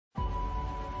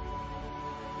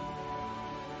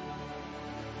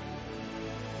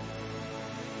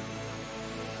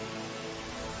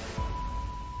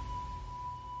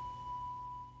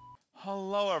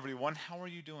Hello everyone, how are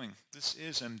you doing? This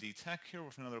is MD Tech here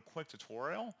with another quick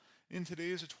tutorial. In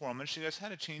today's tutorial, I'm going to show you guys how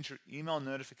to change your email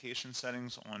notification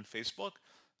settings on Facebook.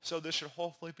 So this should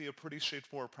hopefully be a pretty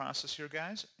straightforward process here,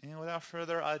 guys. And without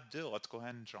further ado, let's go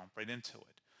ahead and jump right into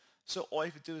it. So all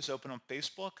you have to do is open up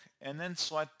Facebook and then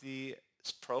select the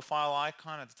profile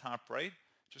icon at the top right.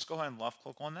 Just go ahead and left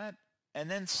click on that and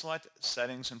then select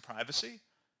Settings and Privacy.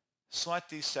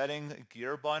 Select the setting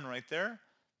gear button right there.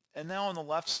 And now on the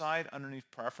left side underneath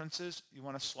preferences, you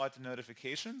want to select the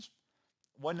notifications.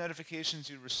 What notifications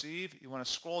you receive, you want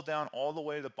to scroll down all the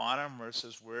way to the bottom where it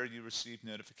says where you receive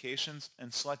notifications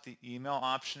and select the email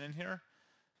option in here.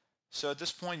 So at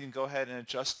this point, you can go ahead and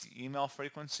adjust the email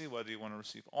frequency, whether you want to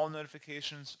receive all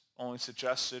notifications, only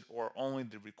suggested, or only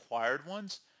the required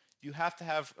ones. You have to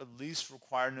have at least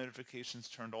required notifications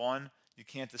turned on. You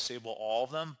can't disable all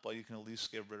of them, but you can at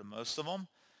least get rid of most of them.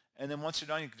 And then once you're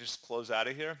done, you can just close out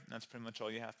of here. That's pretty much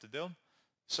all you have to do.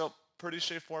 So pretty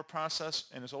straightforward process.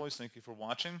 And as always, thank you for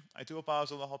watching. I do hope I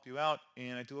was able to help you out,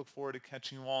 and I do look forward to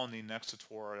catching you all in the next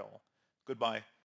tutorial. Goodbye.